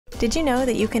Did you know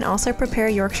that you can also prepare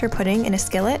Yorkshire pudding in a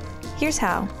skillet? Here's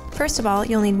how. First of all,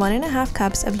 you'll need 1.5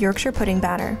 cups of Yorkshire pudding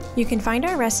batter. You can find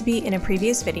our recipe in a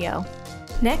previous video.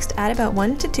 Next, add about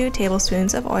 1 to 2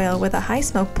 tablespoons of oil with a high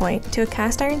smoke point to a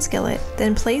cast iron skillet,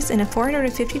 then place in a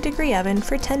 450-degree oven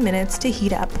for 10 minutes to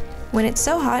heat up. When it's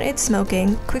so hot it's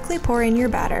smoking, quickly pour in your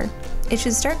batter. It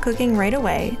should start cooking right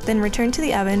away, then return to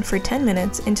the oven for 10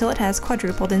 minutes until it has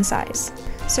quadrupled in size.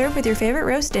 Serve with your favorite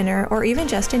roast dinner or even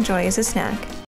just enjoy as a snack.